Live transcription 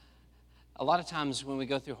A lot of times when we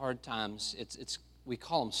go through hard times, we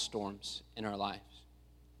call them storms in our lives.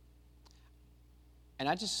 And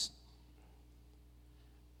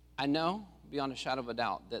I know beyond a shadow of a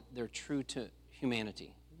doubt that they're true to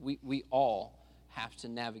humanity. We all have to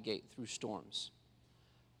navigate through storms.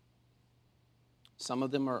 Some of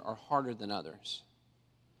them are harder than others.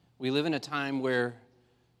 We live in a time where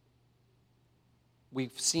we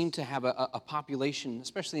seem to have a population,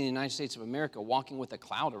 especially in the United States of America, walking with a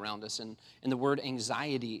cloud around us, and the word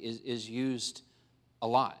anxiety is used a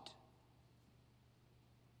lot.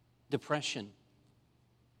 Depression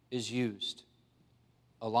is used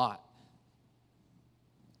a lot.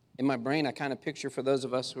 In my brain, I kind of picture, for those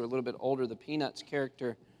of us who are a little bit older, the Peanuts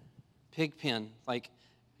character, Pigpen. Like,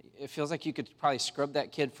 it feels like you could probably scrub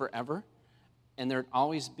that kid forever, and there'd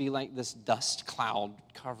always be like this dust cloud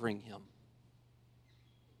covering him.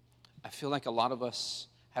 I feel like a lot of us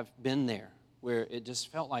have been there, where it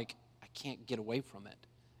just felt like I can't get away from it.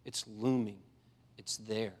 It's looming. It's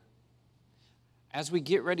there. As we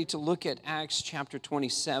get ready to look at Acts chapter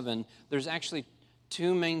 27, there's actually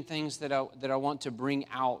two main things that I want to bring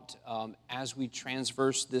out as we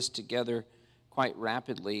transverse this together quite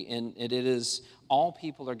rapidly. And it is, all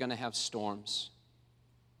people are going to have storms.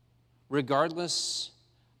 Regardless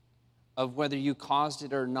of whether you caused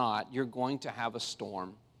it or not, you're going to have a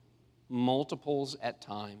storm. Multiples at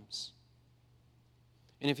times.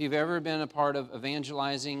 And if you've ever been a part of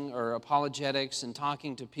evangelizing or apologetics and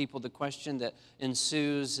talking to people, the question that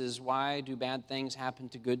ensues is, why do bad things happen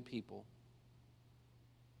to good people?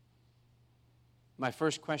 My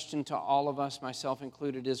first question to all of us, myself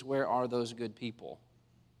included, is, where are those good people?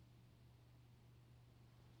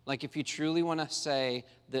 Like, if you truly want to say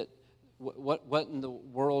that what in the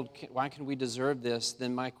world, why can we deserve this,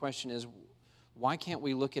 then my question is, why can't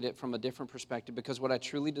we look at it from a different perspective? Because what I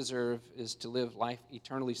truly deserve is to live life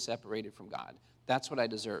eternally separated from God. That's what I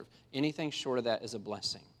deserve. Anything short of that is a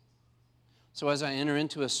blessing. So as I enter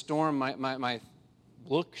into a storm, my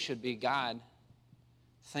look should be, God,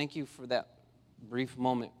 thank you for that brief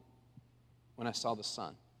moment when I saw the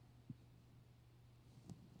sun.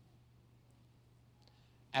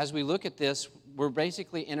 As we look at this, we're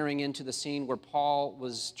basically entering into the scene where Paul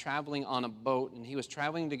was traveling on a boat, and he was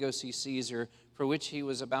traveling to go see Caesar, for which he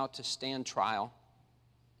was about to stand trial.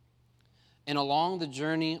 And along the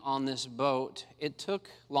journey on this boat, it took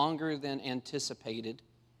longer than anticipated.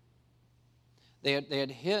 They had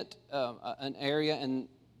hit an area, and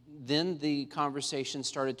then the conversation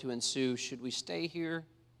started to ensue. Should we stay here?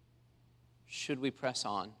 Should we press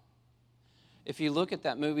on? If you look at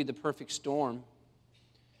that movie, The Perfect Storm,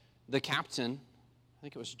 the captain, I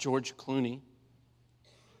think it was George Clooney,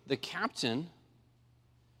 the captain,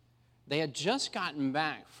 they had just gotten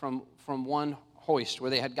back from one hoist where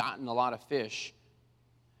they had gotten a lot of fish.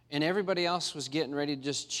 And everybody else was getting ready to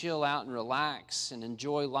just chill out and relax and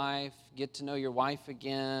enjoy life, get to know your wife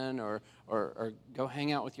again, or go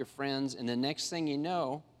hang out with your friends. And the next thing you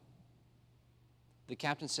know, the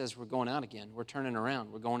captain says, we're going out again. We're turning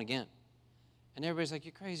around. We're going again. And everybody's like,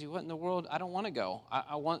 you're crazy. What in the world? I don't want to go.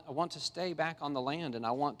 I want to stay back on the land, and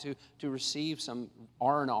I want to receive some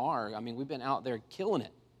R&R. I mean, we've been out there killing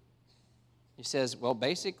it. He says, well,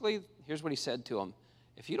 basically, here's what he said to him.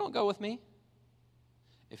 If you don't go with me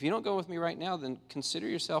right now, then consider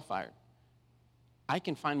yourself fired. I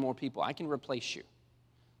can find more people. I can replace you.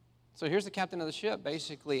 So here's the captain of the ship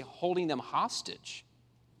basically holding them hostage.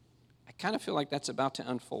 I kind of feel like that's about to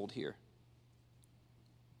unfold here.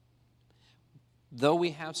 Though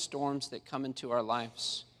we have storms that come into our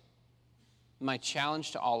lives, my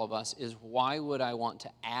challenge to all of us is, why would I want to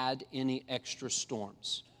add any extra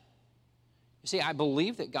storms? You see, I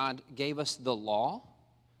believe that God gave us the law.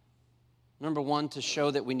 Number one, to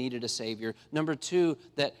show that we needed a Savior. Number two,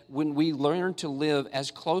 that when we learn to live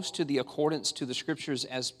as close to the accordance to the Scriptures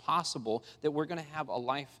as possible, that we're going to have a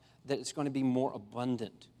life that is going to be more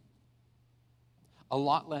abundant. A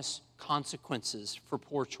lot less consequences for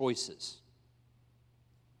poor choices.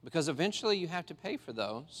 Because eventually you have to pay for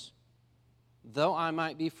those. Though I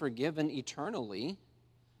might be forgiven eternally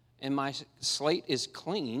and my slate is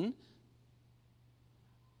clean,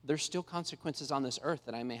 there's still consequences on this earth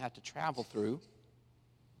that I may have to travel through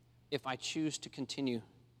if I choose to continue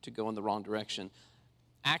to go in the wrong direction.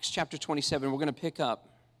 Acts chapter 27, we're going to pick up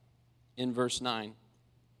in verse 9.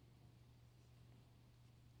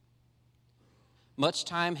 Much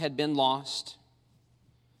time had been lost,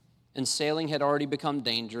 and sailing had already become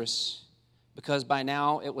dangerous, because by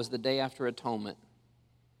now it was the day after atonement.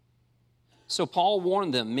 So Paul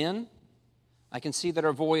warned them, men, I can see that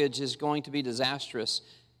our voyage is going to be disastrous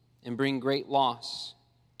and bring great loss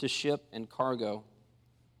to ship and cargo.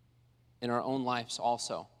 in our own lives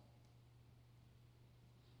also.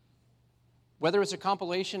 Whether it's a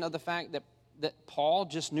compilation of the fact that Paul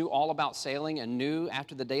just knew all about sailing and knew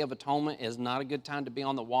after the Day of Atonement is not a good time to be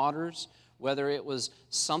on the waters, whether it was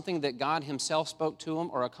something that God himself spoke to him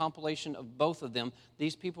or a compilation of both of them,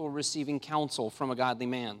 these people were receiving counsel from a godly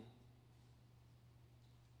man.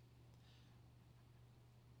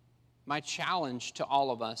 My challenge to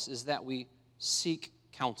all of us is that we seek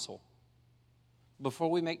counsel.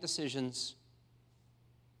 Before we make decisions,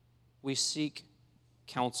 we seek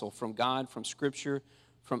counsel from God, from Scripture,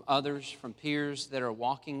 from others, from peers that are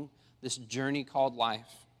walking this journey called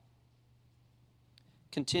life.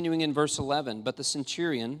 Continuing in verse 11, but the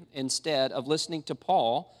centurion, instead of listening to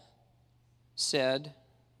Paul, said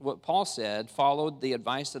what Paul said, followed the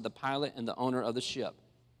advice of the pilot and the owner of the ship.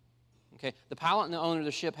 Okay, the pilot and the owner of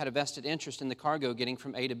the ship had a vested interest in the cargo getting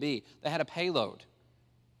from A to B. They had a payload.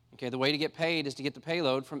 Okay, the way to get paid is to get the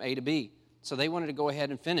payload from A to B. So they wanted to go ahead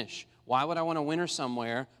and finish. Why would I want to winter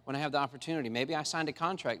somewhere when I have the opportunity? Maybe I signed a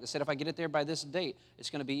contract that said if I get it there by this date, it's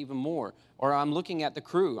going to be even more. Or I'm looking at the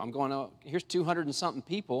crew. I'm going, oh, here's 200 and something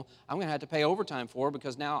people I'm going to have to pay overtime for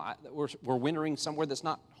because now we're wintering somewhere that's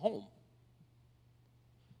not home.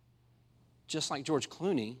 Just like George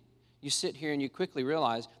Clooney, you sit here and you quickly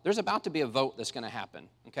realize there's about to be a vote that's going to happen.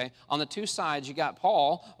 Okay, on the two sides, you got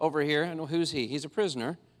Paul over here, and who's he? He's a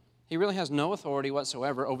prisoner. He really has no authority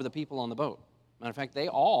whatsoever over the people on the boat. Matter of fact, they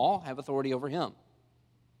all have authority over him.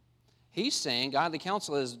 He's saying, godly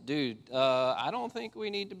counsel is, dude, I don't think we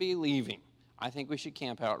need to be leaving. I think we should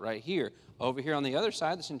camp out right here. Over here on the other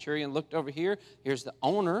side, the centurion looked over here. Here's the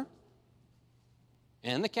owner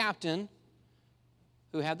and the captain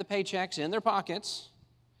who have the paychecks in their pockets.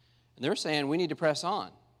 And they're saying, we need to press on.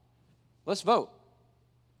 Let's vote.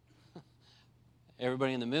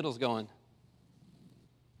 Everybody in the middle is going.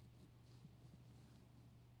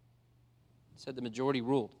 Said the majority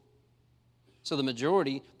ruled. So the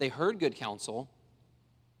majority, they heard good counsel.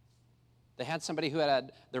 They had somebody who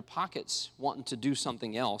had their pockets wanting to do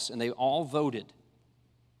something else, and they all voted.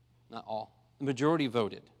 Not all. The majority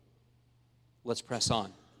voted. Let's press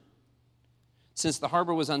on. Since the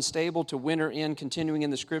harbor was unstable to winter in, continuing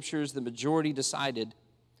in the Scriptures, the majority decided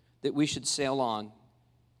that we should sail on,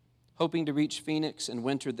 hoping to reach Phoenix and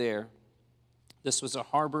winter there. This was a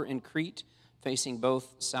harbor in Crete, facing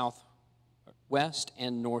both southwest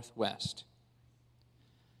and northwest.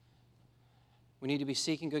 We need to be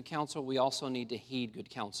seeking good counsel. We also need to heed good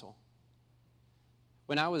counsel.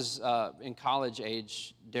 When I was in college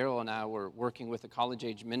age, Daryl and I were working with a college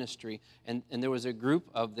age ministry, and there was a group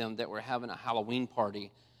of them that were having a Halloween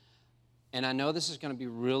party. And I know this is going to be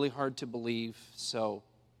really hard to believe, so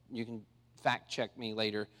you can fact check me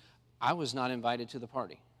later. I was not invited to the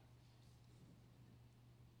party.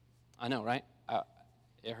 I know, right?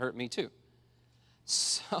 It hurt me too.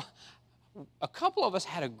 So a couple of us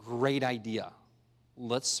had a great idea.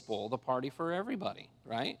 Let's spoil the party for everybody,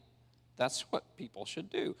 right? That's what people should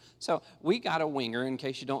do. So we got a winger. In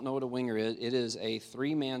case you don't know what a winger is, it is a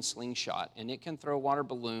 3-man slingshot, and it can throw water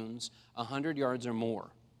balloons 100 yards or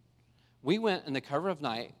more. We went in the cover of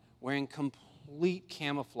night wearing complete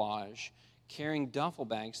camouflage, carrying duffel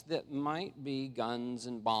bags that might be guns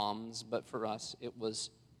and bombs, but for us it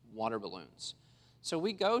was water balloons. So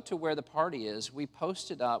we go to where the party is. We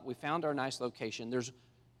posted up. We found our nice location.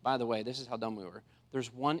 By the way, this is how dumb we were.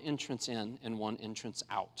 There's one entrance in and one entrance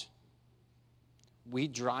out. We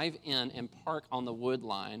drive in and park on the wood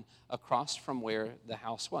line across from where the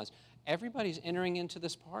house was. Everybody's entering into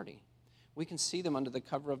this party. We can see them under the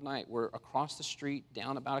cover of night. We're across the street,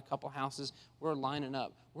 down about a couple houses. We're lining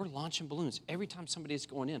up. We're launching balloons. Every time somebody's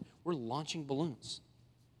going in, we're launching balloons.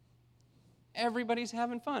 Everybody's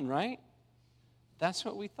having fun, right? That's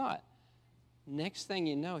what we thought. Next thing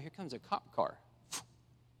you know, here comes a cop car.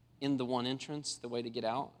 In the one entrance, the way to get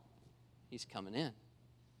out, he's coming in.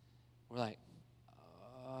 We're like,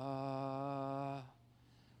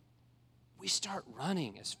 we start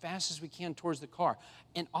running as fast as we can towards the car.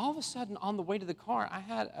 And all of a sudden, on the way to the car, I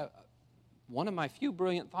had one of my few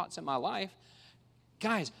brilliant thoughts in my life.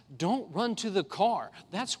 Guys, don't run to the car.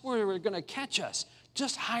 That's where they're going to catch us.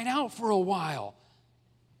 Just hide out for a while.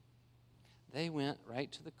 They went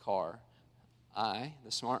right to the car. I,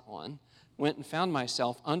 the smart one, went and found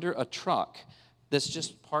myself under a truck that's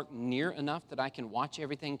just parked near enough that I can watch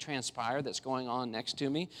everything transpire that's going on next to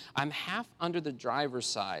me. I'm half under the driver's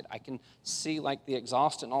side. I can see like the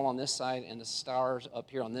exhaust and all on this side and the stars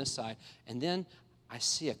up here on this side. And then I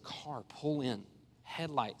see a car pull in,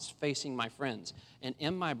 headlights facing my friends. And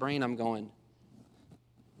in my brain, I'm going,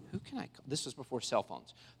 who can I call? This was before cell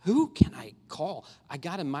phones. Who can I call? I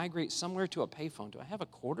got to migrate somewhere to a payphone. Do I have a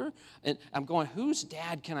quarter? And I'm going, whose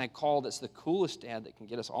dad can I call that's the coolest dad that can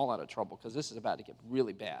get us all out of trouble? Because this is about to get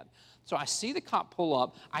really bad. So I see the cop pull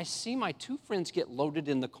up. I see my two friends get loaded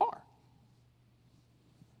in the car.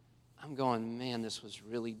 I'm going, man, this was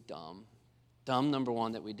really dumb. Dumb, number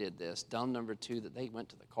one, that we did this. Dumb, number two, that they went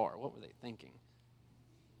to the car. What were they thinking?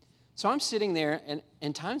 So I'm sitting there,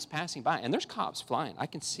 and time's passing by, and there's cops flying. I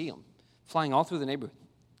can see them flying all through the neighborhood.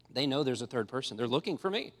 They know there's a third person. They're looking for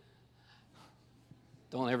me.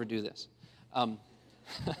 Don't ever do this.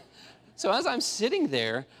 So as I'm sitting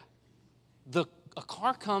there, a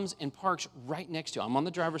car comes and parks right next to it. I'm on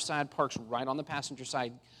the driver's side, parks right on the passenger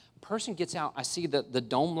side. Person gets out. I see the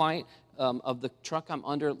dome light of the truck I'm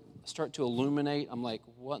under start to illuminate. I'm like,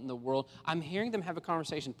 what in the world? I'm hearing them have a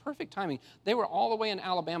conversation. Perfect timing. They were all the way in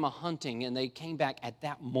Alabama hunting, and they came back at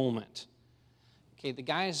that moment. Okay, the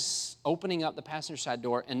guy's opening up the passenger side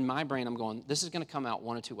door. In my brain, I'm going, this is going to come out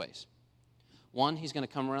one of two ways. One, he's going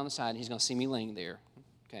to come around the side, and he's going to see me laying there.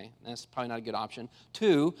 Okay, that's probably not a good option.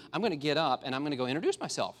 Two, I'm going to get up, and I'm going to go introduce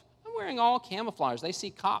myself. I'm wearing all camouflage. They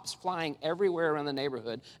see cops flying everywhere around the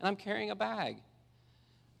neighborhood, and I'm carrying a bag.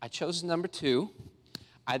 I chose number two.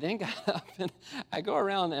 I then got up, and I go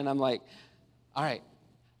around, and I'm like, all right,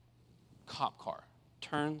 cop car,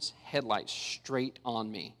 turns headlights straight on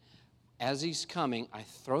me. As he's coming, I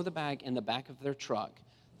throw the bag in the back of their truck,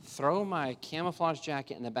 throw my camouflage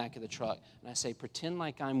jacket in the back of the truck, and I say, pretend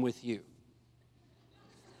like I'm with you.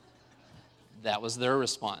 That was their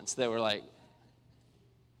response. They were like,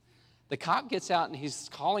 the cop gets out, and he's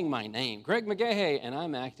calling my name, Greg McGahey, and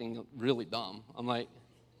I'm acting really dumb. I'm like,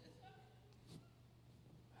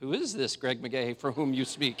 who is this Greg McGahey for whom you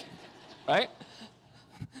speak, right?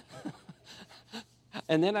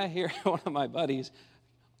 And then I hear one of my buddies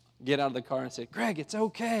get out of the car and say, Greg, it's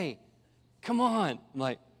okay. Come on. I'm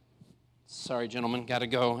like, sorry, gentlemen, got to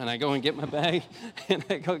go. And I go and get my bag, and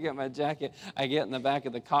I go get my jacket. I get in the back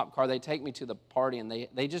of the cop car. They take me to the party, and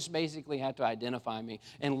they just basically had to identify me.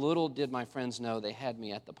 And little did my friends know they had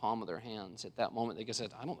me at the palm of their hands. At that moment, they just said,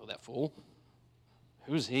 I don't know that fool.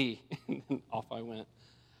 Who's he? And off I went.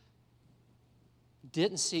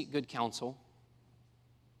 Didn't seek good counsel.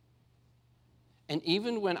 And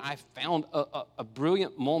even when I found a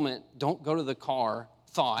brilliant moment, don't go to the car,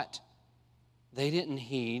 thought, they didn't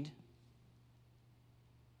heed.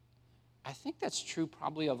 I think that's true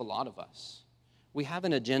probably of a lot of us. We have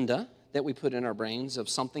an agenda that we put in our brains of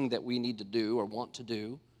something that we need to do or want to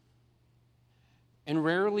do. And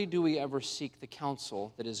rarely do we ever seek the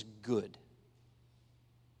counsel that is good.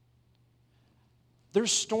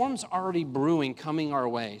 There's storms already brewing coming our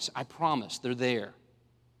way. I promise, they're there.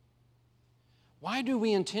 Why do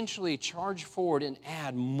we intentionally charge forward and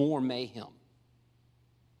add more mayhem?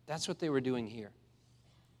 That's what they were doing here.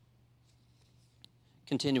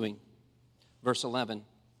 Continuing, verse 11.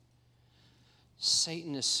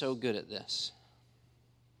 Satan is so good at this.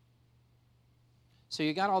 So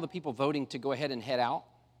you got all the people voting to go ahead and head out.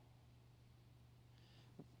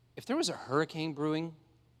 If there was a hurricane brewing,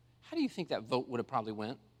 how do you think that vote would have probably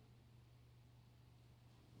went?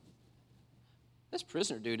 This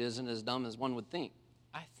prisoner dude isn't as dumb as one would think.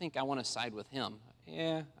 I think I want to side with him.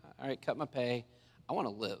 Yeah, all right, cut my pay. I want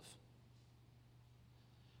to live.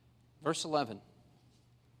 Verse 11.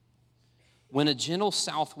 When a gentle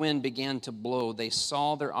south wind began to blow, they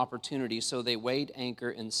saw their opportunity, so they weighed anchor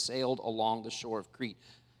and sailed along the shore of Crete.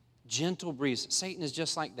 Gentle breeze. Satan is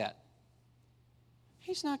just like that.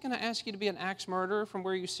 He's not going to ask you to be an axe murderer from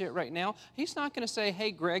where you sit right now. He's not going to say, hey,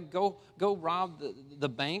 Greg, go rob the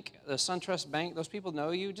bank, the SunTrust Bank. Those people know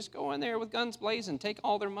you. Just go in there with guns blazing. Take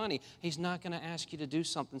all their money. He's not going to ask you to do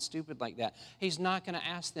something stupid like that. He's not going to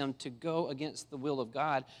ask them to go against the will of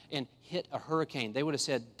God and hit a hurricane. They would have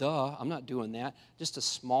said, duh, I'm not doing that. Just a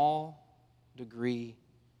small degree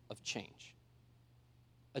of change.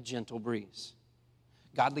 A gentle breeze.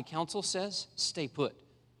 Godly counsel says, stay put,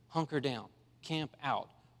 hunker down. Camp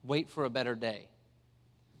out. Wait for a better day.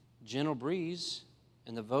 Gentle breeze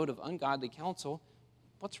and the vote of ungodly counsel.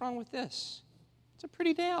 What's wrong with this? It's a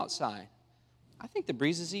pretty day outside. I think the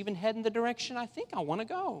breeze is even heading the direction I think I want to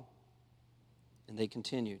go. And they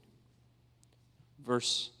continued.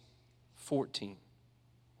 Verse 14.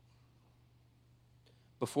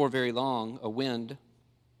 Before very long, a wind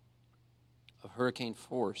of hurricane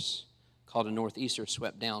force called a northeaster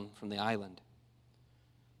swept down from the island.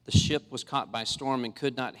 The ship was caught by storm and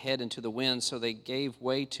could not head into the wind, so they gave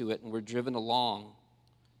way to it and were driven along.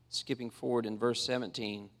 Skipping forward in verse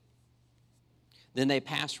 17. Then they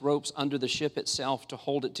passed ropes under the ship itself to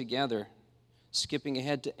hold it together. Skipping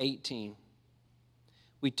ahead to 18.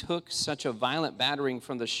 We took such a violent battering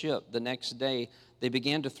from the ship the next day, they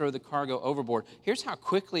began to throw the cargo overboard. Here's how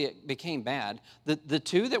quickly it became bad. The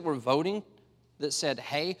two that were voting that said,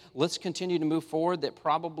 hey, let's continue to move forward, that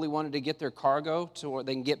probably wanted to get their cargo to where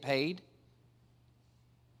they can get paid.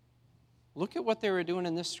 Look at what they were doing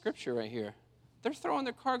in this scripture right here. They're throwing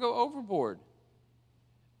their cargo overboard.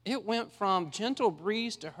 It went from gentle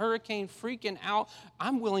breeze to hurricane, freaking out.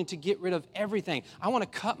 I'm willing to get rid of everything. I want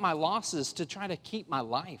to cut my losses to try to keep my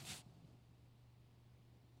life.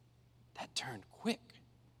 That turned quick.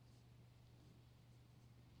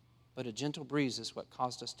 But a gentle breeze is what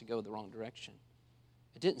caused us to go the wrong direction.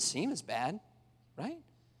 It didn't seem as bad, right?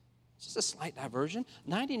 It's just a slight diversion.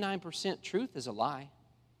 99% truth is a lie.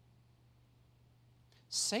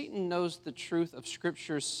 Satan knows the truth of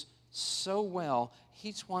scriptures so well,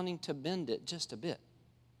 he's wanting to bend it just a bit.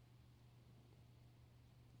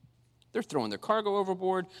 They're throwing their cargo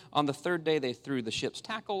overboard. On the third day, they threw the ship's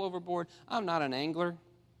tackle overboard. I'm not an angler.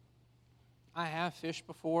 I have fished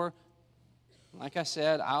before. Like I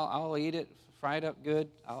said, I'll eat it, fry it up good.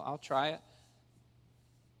 I'll try it.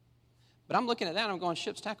 But I'm looking at that, and I'm going,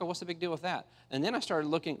 ship's tackle, what's the big deal with that? And then I started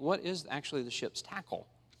looking, what is actually the ship's tackle?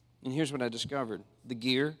 And here's what I discovered. The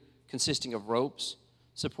gear consisting of ropes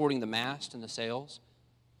supporting the mast and the sails.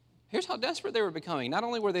 Here's how desperate they were becoming. Not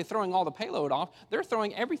only were they throwing all the payload off, they're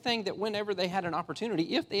throwing everything that whenever they had an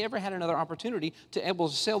opportunity, if they ever had another opportunity to able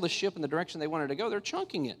to sail the ship in the direction they wanted to go, they're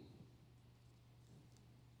chunking it.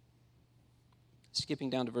 Skipping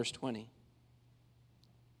down to verse 20.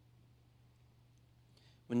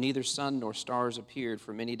 When neither sun nor stars appeared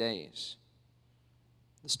for many days,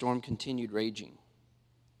 the storm continued raging.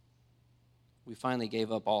 We finally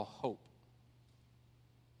gave up all hope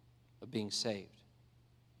of being saved.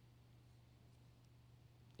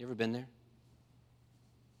 You ever been there?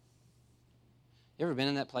 You ever been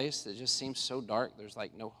in that place that just seems so dark, there's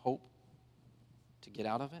like no hope to get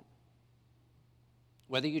out of it?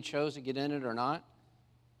 Whether you chose to get in it or not,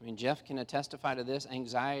 I mean, Jeff can testify to this.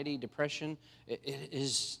 Anxiety, depression,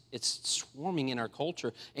 it's swarming in our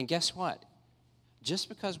culture. And guess what? Just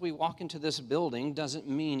because we walk into this building doesn't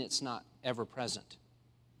mean it's not ever present.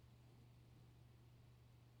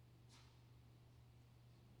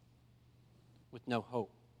 With no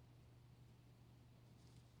hope.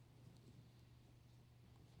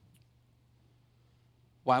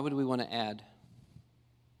 Why would we want to add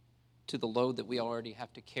to the load that we already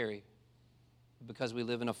have to carry because we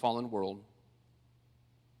live in a fallen world?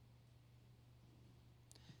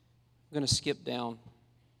 I'm going to skip down.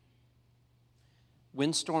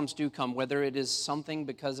 When storms do come, whether it is something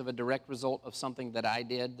because of a direct result of something that I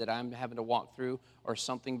did that I'm having to walk through, or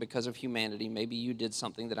something because of humanity, maybe you did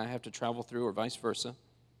something that I have to travel through, or vice versa.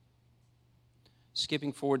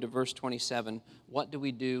 Skipping forward to verse 27, what do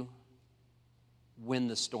we do when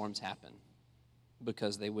the storms happen?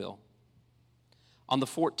 Because they will. On the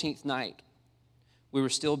 14th night, we were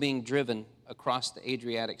still being driven across the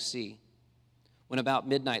Adriatic Sea. When about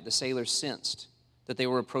midnight, the sailors sensed that they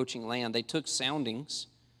were approaching land. They took soundings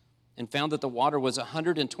and found that the water was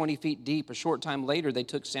 120 feet deep. A short time later, they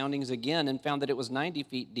took soundings again and found that it was 90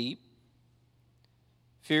 feet deep.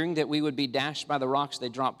 Fearing that we would be dashed by the rocks, they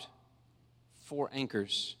dropped 4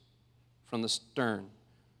 anchors from the stern.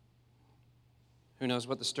 Who knows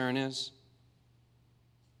what the stern is?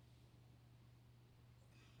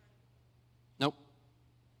 Nope.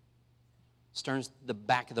 Stern's the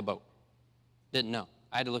back of the boat. Didn't know.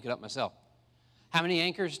 I had to look it up myself. How many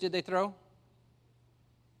anchors did they throw?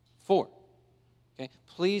 4. Okay.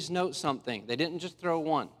 Please note something. They didn't just throw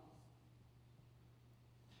 1.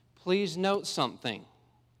 Please note something.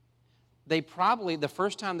 They probably, the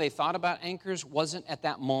first time they thought about anchors wasn't at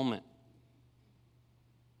that moment.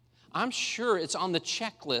 I'm sure it's on the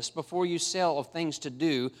checklist before you sail of things to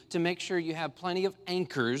do to make sure you have plenty of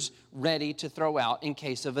anchors ready to throw out in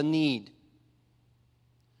case of a need.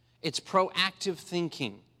 It's proactive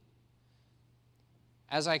thinking.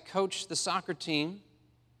 As I coach the soccer team,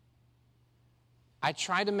 I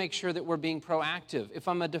try to make sure that we're being proactive. If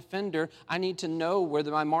I'm a defender, I need to know where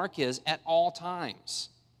my mark is at all times,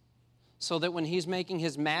 so that when he's making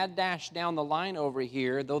his mad dash down the line over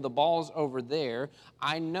here, though the ball's over there,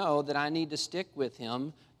 I know that I need to stick with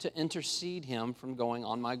him to intercede him from going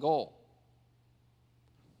on my goal.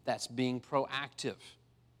 That's being proactive.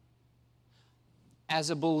 As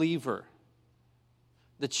a believer,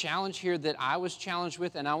 the challenge here that I was challenged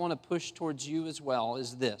with, and I want to push towards you as well,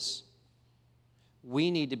 is this.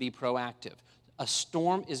 We need to be proactive. A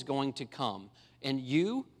storm is going to come, and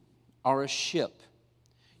you are a ship.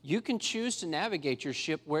 You can choose to navigate your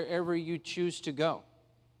ship wherever you choose to go.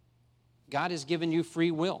 God has given you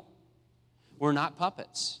free will. We're not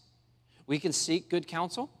puppets. We can seek good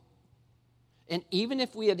counsel. And even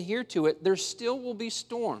if we adhere to it, there still will be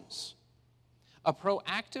storms. A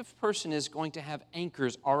proactive person is going to have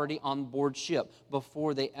anchors already on board ship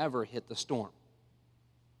before they ever hit the storm.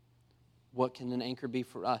 What can an anchor be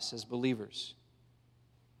for us as believers?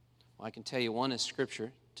 Well, I can tell you one is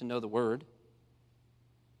Scripture, to know the Word,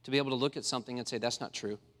 to be able to look at something and say, that's not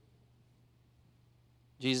true.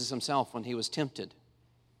 Jesus himself, when he was tempted,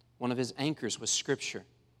 one of his anchors was Scripture.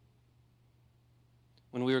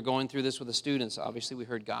 When we were going through this with the students, obviously we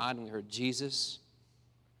heard God and we heard Jesus.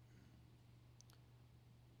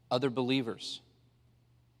 Other believers.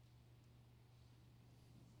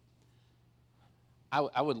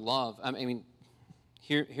 I would love, I mean,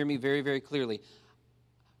 hear me very, very clearly.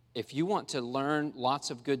 If you want to learn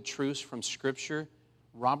lots of good truths from Scripture,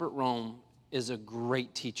 Robert Rome is a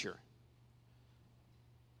great teacher.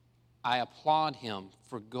 I applaud him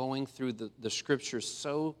for going through the Scriptures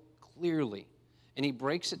so clearly, and he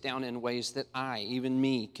breaks it down in ways that even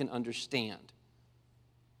me, can understand.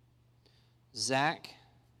 Zach,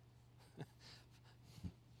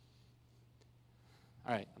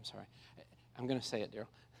 all right, I'm sorry. I'm going to say it,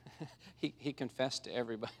 Daryl. He confessed to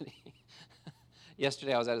everybody.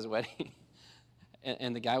 Yesterday I was at his wedding,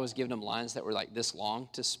 and the guy was giving him lines that were like this long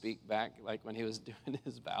to speak back, like when he was doing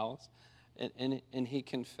his vows. And he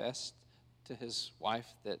confessed to his wife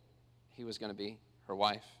that he was going to be her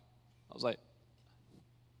wife. I was like,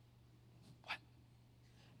 what?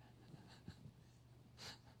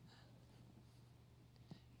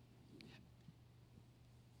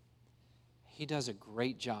 He does a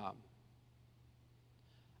great job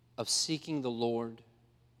of seeking the Lord,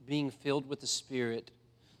 being filled with the Spirit,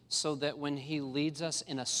 so that when he leads us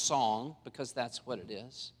in a song, because that's what it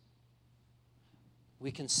is,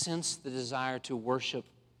 we can sense the desire to worship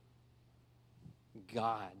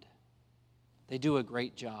God. They do a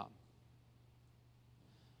great job.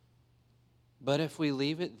 But if we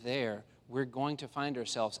leave it there, we're going to find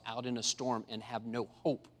ourselves out in a storm and have no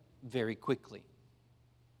hope very quickly.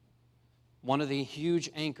 One of the huge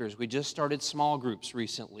anchors, we just started small groups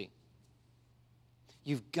recently.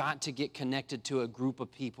 You've got to get connected to a group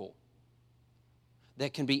of people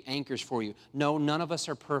that can be anchors for you. No, none of us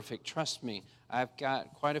are perfect. Trust me. I've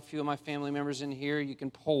got quite a few of my family members in here. You can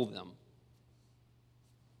poll them.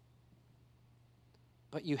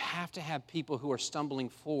 But you have to have people who are stumbling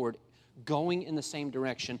forward, going in the same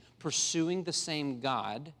direction, pursuing the same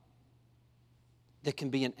God, that can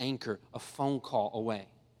be an anchor, a phone call away.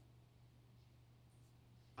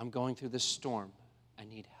 I'm going through this storm. I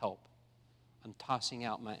need help. I'm tossing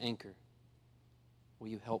out my anchor. Will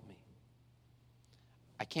you help me?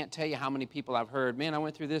 I can't tell you how many people I've heard, man, I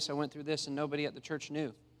went through this, and nobody at the church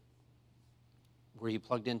knew. Were you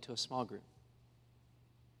plugged into a small group?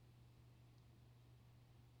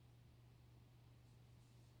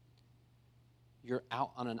 You're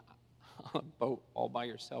out on a boat all by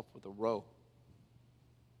yourself with a row,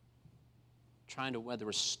 trying to weather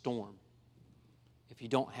a storm if you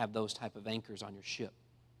don't have those type of anchors on your ship.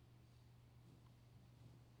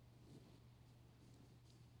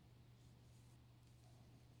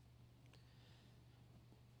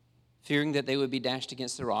 Fearing that they would be dashed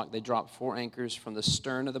against the rock, they dropped 4 anchors from the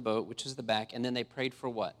stern of the boat, which is the back, and then they prayed for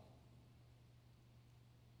what?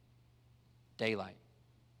 Daylight.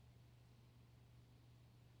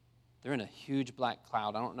 They're in a huge black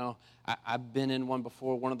cloud. I don't know. I've been in one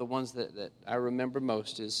before. One of the ones that I remember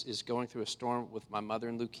most is going through a storm with my mother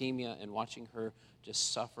in leukemia and watching her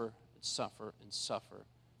just suffer and suffer and suffer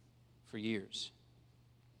for years.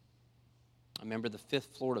 I remember the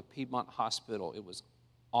 5th floor of Piedmont Hospital. It was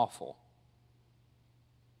awful.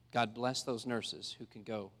 God bless those nurses who can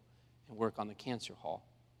go and work on the cancer hall.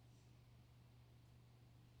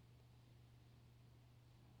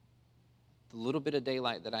 The little bit of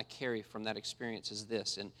daylight that I carry from that experience is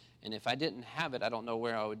this. And if I didn't have it, I don't know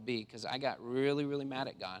where I would be, because I got really, really mad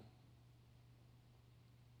at God.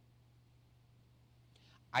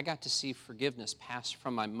 I got to see forgiveness passed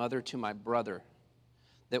from my mother to my brother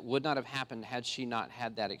that would not have happened had she not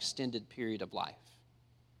had that extended period of life.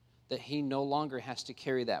 That he no longer has to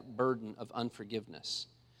carry that burden of unforgiveness.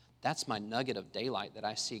 That's my nugget of daylight that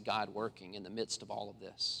I see God working in the midst of all of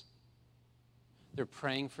this. They're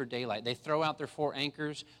praying for daylight. They throw out their 4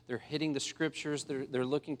 anchors. They're hitting the scriptures. They're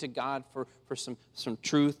looking to God for some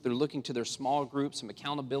truth. They're looking to their small group, some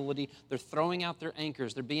accountability. They're throwing out their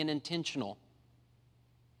anchors. They're being intentional.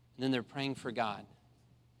 And then they're praying for God.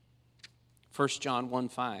 1 John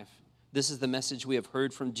 1:5. This is the message we have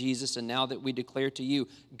heard from Jesus, and now that we declare to you,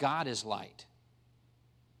 God is light.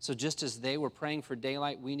 So just as they were praying for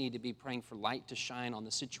daylight, we need to be praying for light to shine on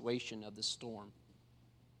the situation of the storm.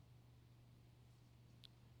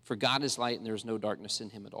 For God is light and there is no darkness in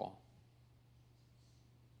him at all.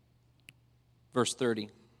 Verse 30.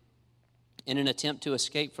 In an attempt to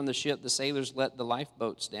escape from the ship, the sailors let the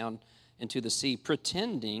lifeboats down into the sea,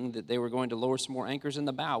 pretending that they were going to lower some more anchors in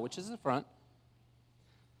the bow, which is the front.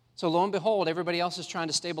 So lo and behold, everybody else is trying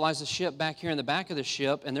to stabilize the ship back here in the back of the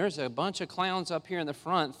ship, and there's a bunch of clowns up here in the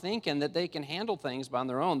front thinking that they can handle things by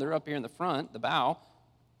their own. They're up here in the front, the bow,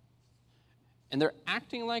 and they're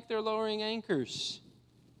acting like they're lowering anchors,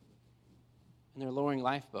 and they're lowering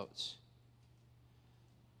lifeboats.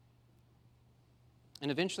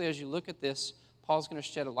 And eventually, as you look at this, Paul's going to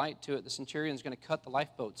shed a light to it. The centurion's going to cut the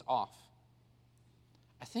lifeboats off.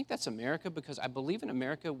 I think that's America, because I believe in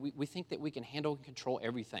America, we think that we can handle and control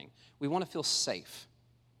everything. We want to feel safe.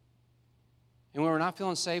 And when we're not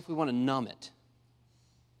feeling safe, we want to numb it.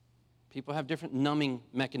 People have different numbing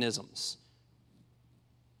mechanisms.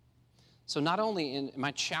 So not only in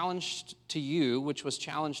my challenge to you, which was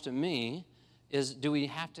challenged to me, is do we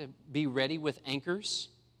have to be ready with anchors?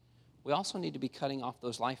 We also need to be cutting off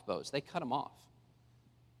those lifeboats. They cut them off.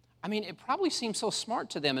 I mean, it probably seems so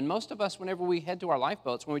smart to them, and most of us, whenever we head to our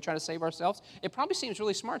lifeboats, when we try to save ourselves, it probably seems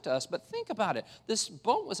really smart to us, but think about it. This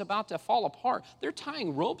boat was about to fall apart. They're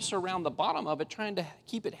tying ropes around the bottom of it, trying to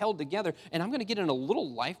keep it held together, and I'm going to get in a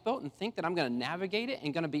little lifeboat and think that I'm going to navigate it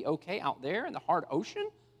and going to be okay out there in the hard ocean?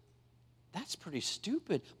 That's pretty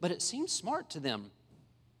stupid, but it seems smart to them.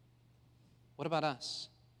 What about us?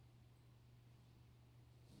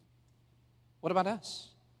 What about us?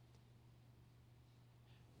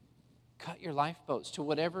 Cut your lifeboats to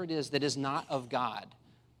whatever it is that is not of God,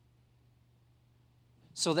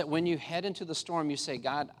 so that when you head into the storm, you say,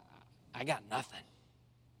 God, I got nothing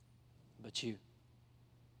but you.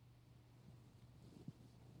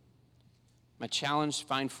 My challenge,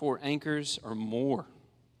 find 4 anchors or more.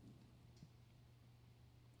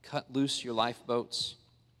 Cut loose your lifeboats.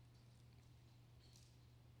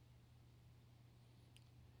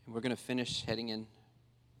 And we're going to finish heading in.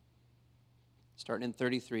 Starting in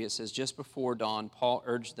 33, it says, just before dawn, Paul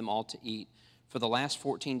urged them all to eat. For the last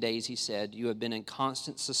 14 days, he said, you have been in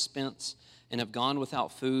constant suspense and have gone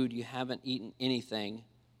without food. You haven't eaten anything.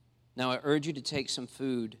 Now I urge you to take some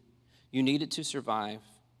food. You need it to survive.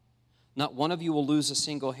 Not one of you will lose a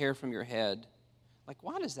single hair from your head. Like,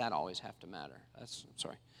 why does that always have to matter? I'm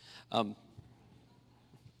sorry.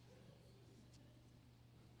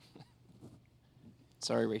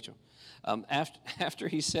 Sorry, Rachel. After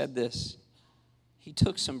he said this, he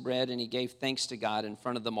took some bread and he gave thanks to God in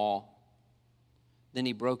front of them all. Then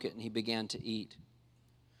he broke it and he began to eat.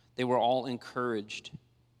 They were all encouraged,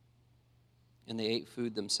 and they ate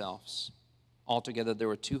food themselves. Altogether, there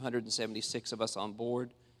were 276 of us on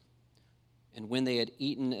board. And when they had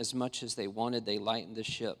eaten as much as they wanted, they lightened the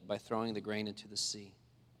ship by throwing the grain into the sea.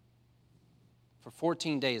 For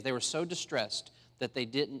 14 days, they were so distressed that they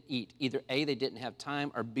didn't eat. Either A, they didn't have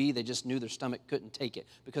time, or B, they just knew their stomach couldn't take it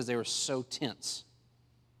because they were so tense.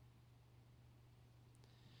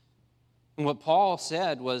 And what Paul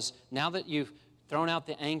said was, now that you've thrown out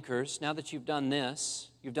the anchors, now that you've done this,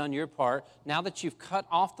 you've done your part, now that you've cut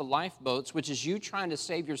off the lifeboats, which is you trying to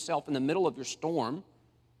save yourself in the middle of your storm,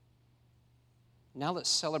 now let's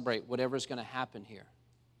celebrate whatever's going to happen here.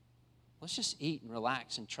 Let's just eat and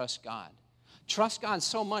relax and trust God. Trust God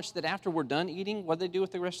so much that after we're done eating, what do they do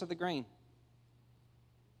with the rest of the grain?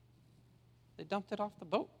 They dumped it off the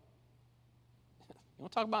boat. You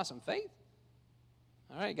want to talk about some faith?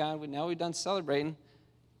 All right, God, now we've done celebrating,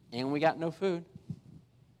 and we got no food.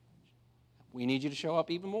 We need you to show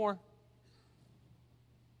up even more.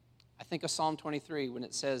 I think of Psalm 23 when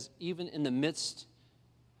it says, even in the midst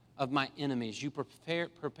of my enemies, you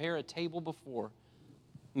prepare a table before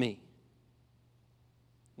me.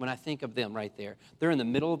 When I think of them right there, they're in the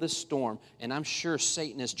middle of this storm, and I'm sure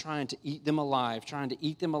Satan is trying to eat them alive, trying to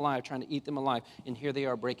eat them alive. And here they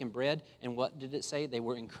are breaking bread, and what did it say? They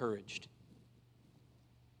were encouraged.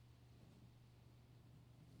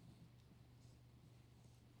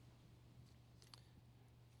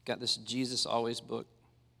 Got this Jesus Always book.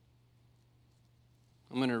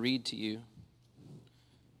 I'm going to read to you.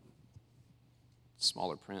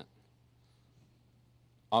 Smaller print.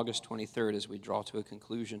 August 23rd, as we draw to a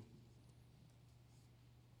conclusion.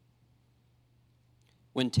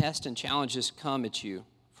 When tests and challenges come at you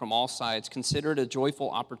from all sides, consider it a joyful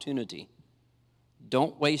opportunity.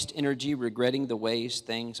 Don't waste energy regretting the ways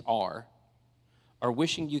things are or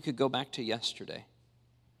wishing you could go back to yesterday.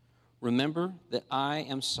 Remember that I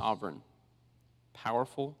am sovereign,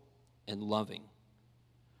 powerful, and loving.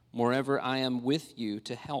 Moreover, I am with you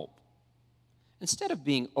to help. Instead of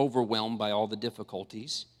being overwhelmed by all the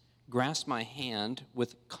difficulties, grasp my hand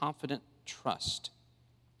with confident trust.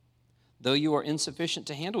 Though you are insufficient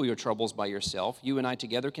to handle your troubles by yourself, you and I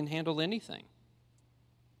together can handle anything.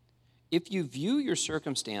 If you view your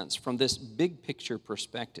circumstance from this big picture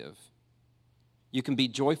perspective, you can be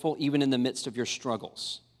joyful even in the midst of your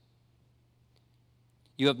struggles.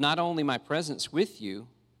 You have not only my presence with you,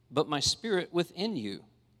 but my Spirit within you.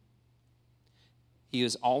 He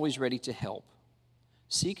is always ready to help.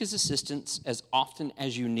 Seek his assistance as often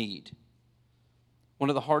as you need. One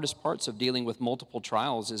of the hardest parts of dealing with multiple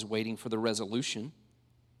trials is waiting for the resolution.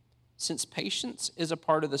 Since patience is a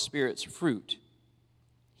part of the Spirit's fruit,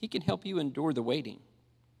 he can help you endure the waiting.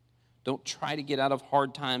 Don't try to get out of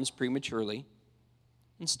hard times prematurely.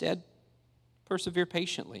 Instead, persevere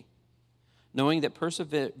patiently, knowing that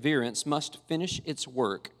perseverance must finish its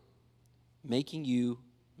work, making you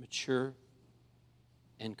mature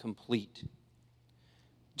and complete.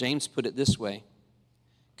 James put it this way: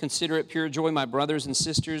 consider it pure joy, my brothers and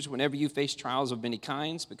sisters, whenever you face trials of many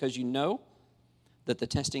kinds, because you know that the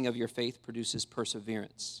testing of your faith produces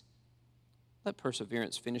perseverance. Let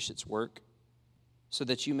perseverance finish its work so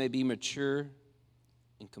that you may be mature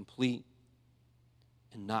and complete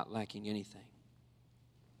and not lacking anything.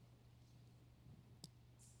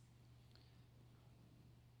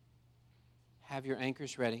 Have your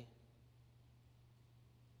anchors ready.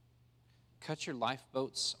 Cut your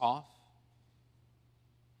lifeboats off,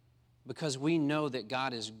 because we know that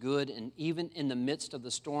God is good, and even in the midst of the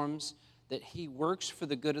storms, that he works for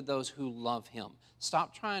the good of those who love him.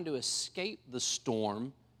 Stop trying to escape the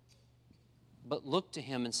storm, but look to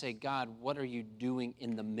him and say, God, what are you doing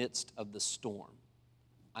in the midst of the storm?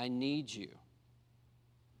 I need you.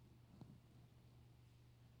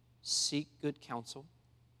 Seek good counsel.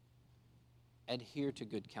 Adhere to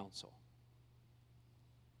good counsel.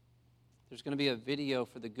 There's going to be a video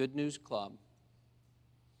for the Good News Club,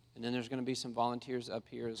 and then there's going to be some volunteers up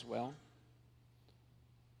here as well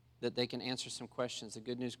that they can answer some questions. The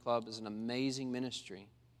Good News Club is an amazing ministry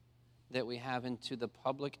that we have into the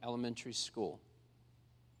public elementary school.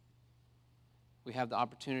 We have the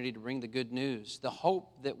opportunity to bring the good news, the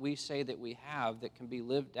hope that we say that we have that can be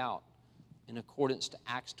lived out in accordance to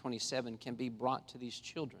Acts 27 can be brought to these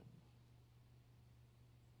children.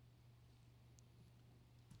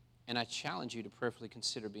 And I challenge you to prayerfully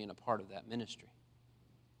consider being a part of that ministry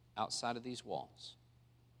outside of these walls,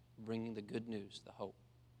 bringing the good news, the hope.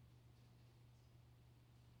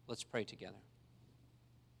 Let's pray together.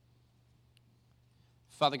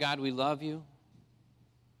 Father God, we love you.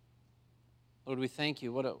 Lord, we thank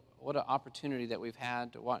you. What an opportunity that we've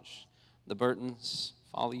had to watch the Burtons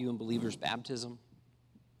follow you in believers' baptism,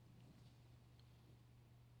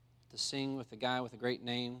 to sing with the guy with a great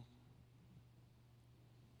name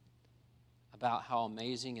about how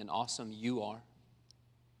amazing and awesome you are.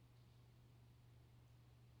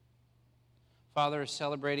 Father,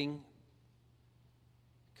 celebrating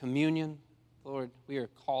communion, Lord, we are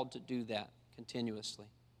called to do that continuously.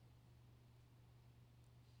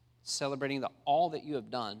 Celebrating all that you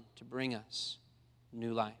have done to bring us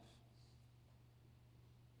new life.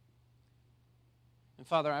 And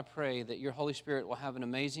Father, I pray that your Holy Spirit will have an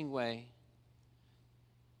amazing way,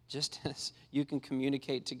 just as you can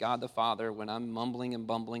communicate to God the Father when I'm mumbling and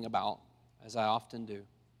bumbling about, as I often do.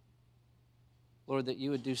 Lord, that you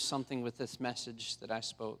would do something with this message that I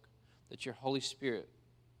spoke, that your Holy Spirit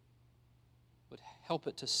would help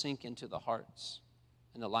it to sink into the hearts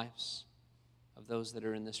and the lives of those that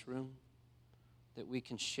are in this room, that we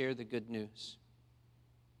can share the good news.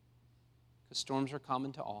 Because storms are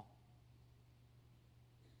common to all,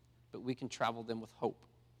 but we can travel them with hope.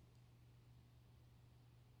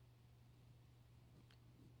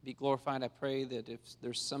 Be glorified. I pray that if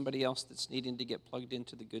there's somebody else that's needing to get plugged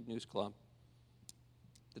into the Good News Club,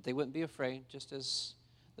 that they wouldn't be afraid, just as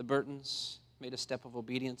the Burtons made a step of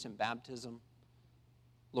obedience in baptism,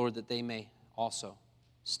 Lord, that they may also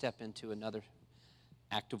step into another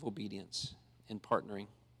act of obedience in partnering.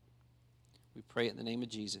 We pray it in the name of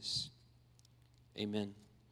Jesus. Amen.